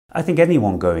I think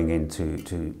anyone going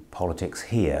into politics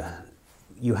here,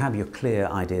 you have your clear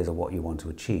ideas of what you want to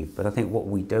achieve, but I think what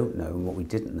we don't know and what we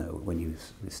didn't know when you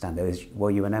stand there is,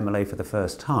 well, you're an MLA for the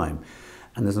first time,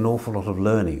 and there's an awful lot of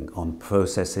learning on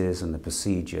processes and the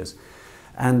procedures.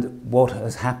 And what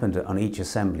has happened on each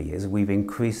assembly is we've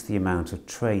increased the amount of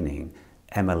training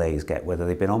MLAs get, whether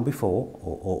they've been on before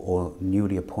or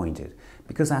newly appointed,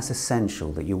 because that's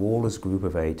essential that you all as a group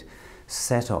of 8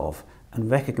 set off and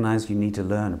recognise you need to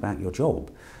learn about your job.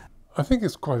 I think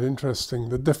it's quite interesting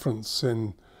the difference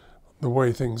in the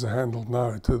way things are handled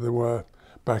now to they were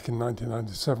back in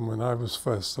 1997 when I was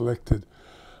first elected.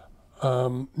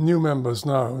 New members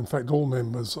now, in fact all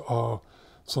members, are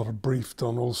sort of briefed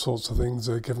on all sorts of things.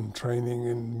 They're given training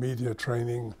in media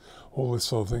training, all this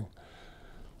sort of thing.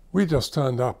 We just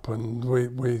turned up and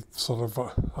we sort of,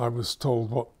 I was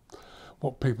told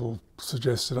what people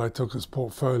suggested I took as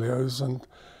portfolios and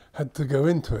had to go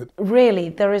into it. Really,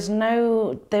 there is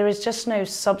just no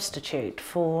substitute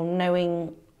for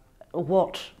knowing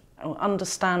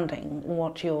understanding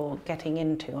what you're getting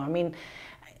into. I mean,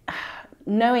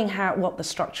 knowing what the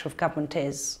structure of government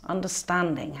is,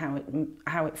 understanding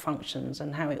how it functions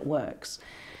and how it works,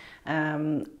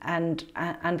 and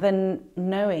then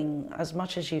knowing as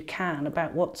much as you can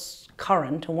about what's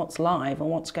current and what's live and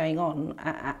what's going on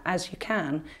as you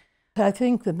can. I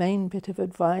think the main bit of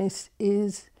advice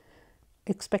is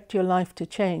expect your life to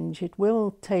change. It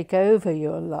will take over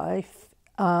your life.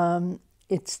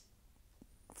 It's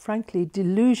frankly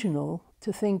delusional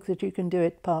to think that you can do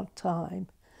it part-time,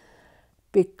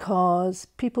 because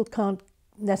people can't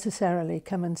necessarily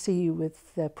come and see you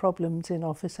with their problems in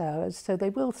office hours, so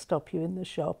they will stop you in the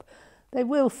shop. They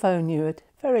will phone you at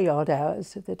very odd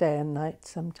hours of the day and night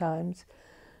sometimes.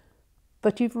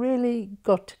 But you've really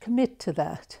got to commit to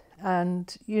that.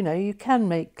 And, you know, you can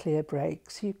make clear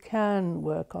breaks, you can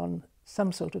work on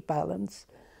some sort of balance.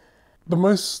 The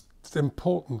most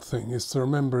important thing is to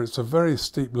remember it's a very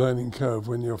steep learning curve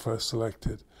when you're first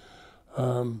elected.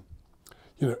 You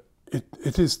know,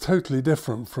 it is totally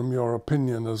different from your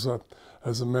opinion as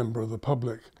a member of the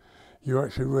public. You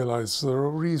actually realise there are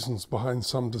reasons behind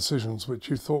some decisions which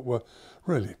you thought were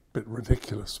really a bit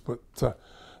ridiculous, but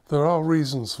there are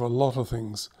reasons for a lot of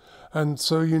things. And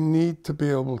so you need to be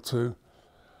able to,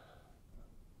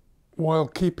 while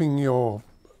keeping your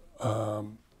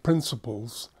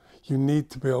principles, you need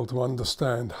to be able to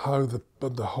understand how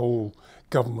the whole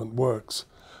government works.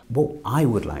 What I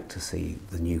would like to see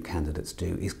the new candidates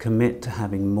do is commit to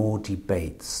having more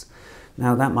debates.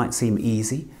 Now that might seem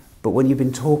easy, but when you've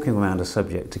been talking around a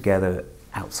subject together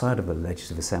outside of a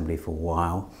legislative assembly for a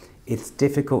while, it's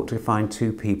difficult to find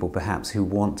 2 people perhaps who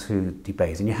want to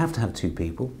debate. And you have to have 2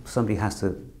 people. Somebody has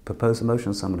to propose a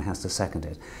motion, someone has to second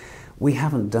it. We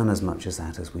haven't done as much as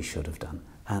that as we should have done.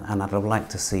 And I'd like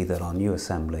to see that our new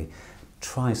assembly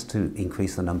tries to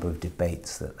increase the number of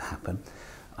debates that happen.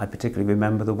 I particularly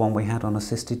remember the one we had on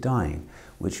assisted dying,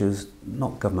 which was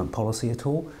not government policy at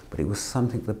all, but it was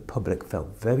something the public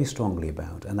felt very strongly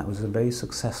about, and that was a very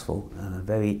successful and a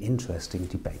very interesting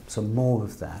debate. So more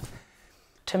of that.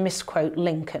 To misquote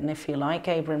Lincoln, if you like,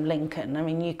 Abraham Lincoln, I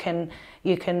mean, you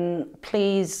can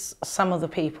please some of the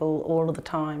people all of the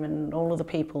time and all of the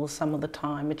people some of the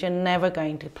time, but you're never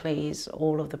going to please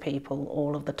all of the people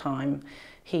all of the time.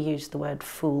 He used the word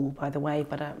fool, by the way,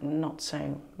 but not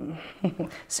so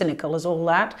cynical as all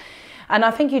that. And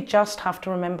I think you just have to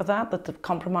remember that the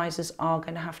compromises are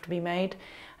going to have to be made,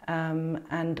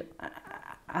 and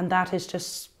that is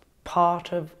just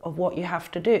part of what you have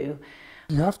to do.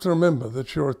 You have to remember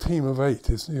that you're a team of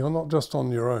 8. You're not just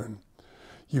on your own.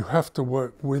 You have to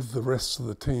work with the rest of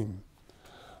the team.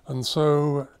 And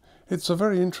so it's a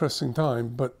very interesting time,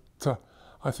 but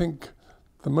I think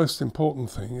the most important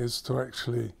thing is to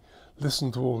actually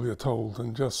listen to all you're told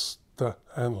and just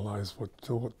analyse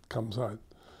what comes out.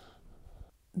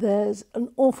 There's an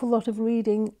awful lot of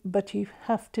reading, but you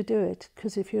have to do it,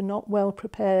 because if you're not well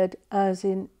prepared, as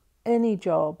in any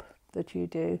job that you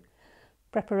do,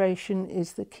 preparation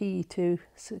is the key to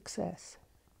success.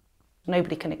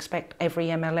 Nobody can expect every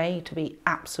MLA to be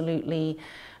absolutely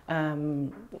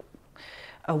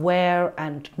aware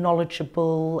and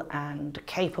knowledgeable and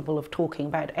capable of talking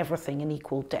about everything in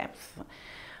equal depth.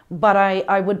 But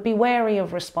I would be wary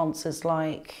of responses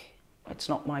like, it's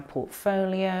not my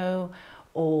portfolio,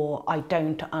 or I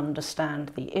don't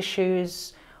understand the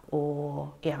issues,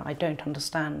 or yeah, I don't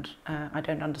understand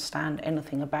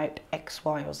anything about X,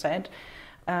 Y, or Z.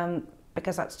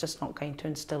 Because that's just not going to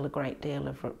instill a great deal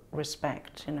of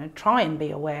respect. You know, try and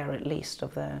be aware at least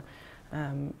of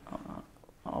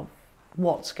of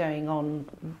what's going on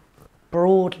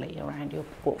broadly around your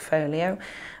portfolio.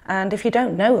 And if you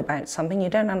don't know about something, you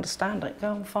don't understand it,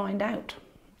 go and find out.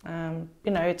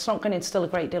 You know, it's not going to instill a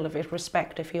great deal of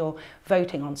respect if you're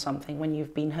voting on something when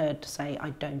you've been heard to say, I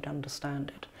don't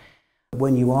understand it.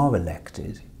 When you are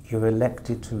elected, you're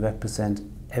elected to represent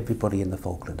everybody in the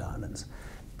Falkland Islands,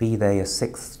 be they a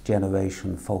 6th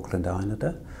generation Falkland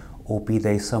Islander, or be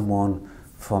they someone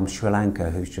from Sri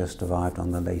Lanka who's just arrived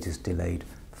on the latest delayed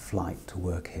flight to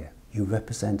work here. You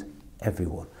represent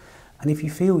everyone. And if you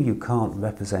feel you can't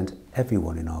represent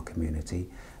everyone in our community,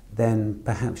 then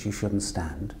perhaps you shouldn't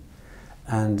stand.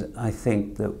 And I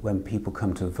think that when people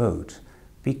come to vote,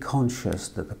 be conscious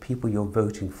that the people you're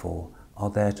voting for are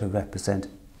there to represent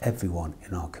everyone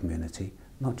in our community,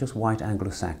 not just white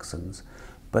Anglo-Saxons,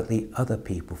 but the other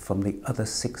people from the other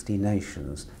 60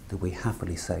 nations that we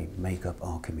happily say make up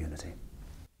our community.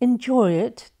 Enjoy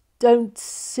it. Don't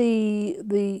see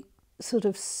the sort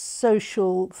of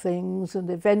social things and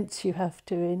events you have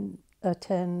to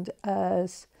attend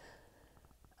as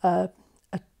a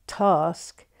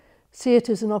task. See it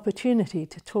as an opportunity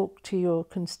to talk to your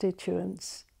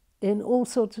constituents in all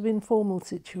sorts of informal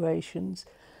situations.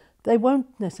 They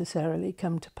won't necessarily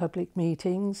come to public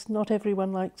meetings. Not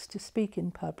everyone likes to speak in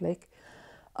public.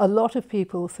 A lot of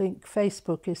people think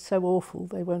Facebook is so awful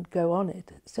they won't go on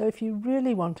it. So if you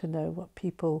really want to know what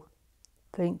people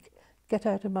think, get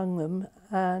out among them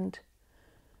and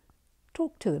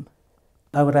talk to them.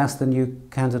 I would ask the new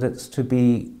candidates to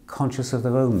be conscious of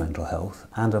their own mental health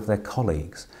and of their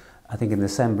colleagues. I think in the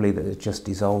Assembly that has just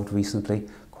dissolved recently,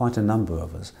 quite a number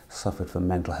of us suffered from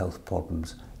mental health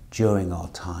problems during our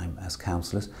time as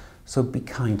councillors. So be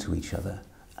kind to each other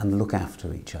and look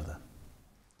after each other.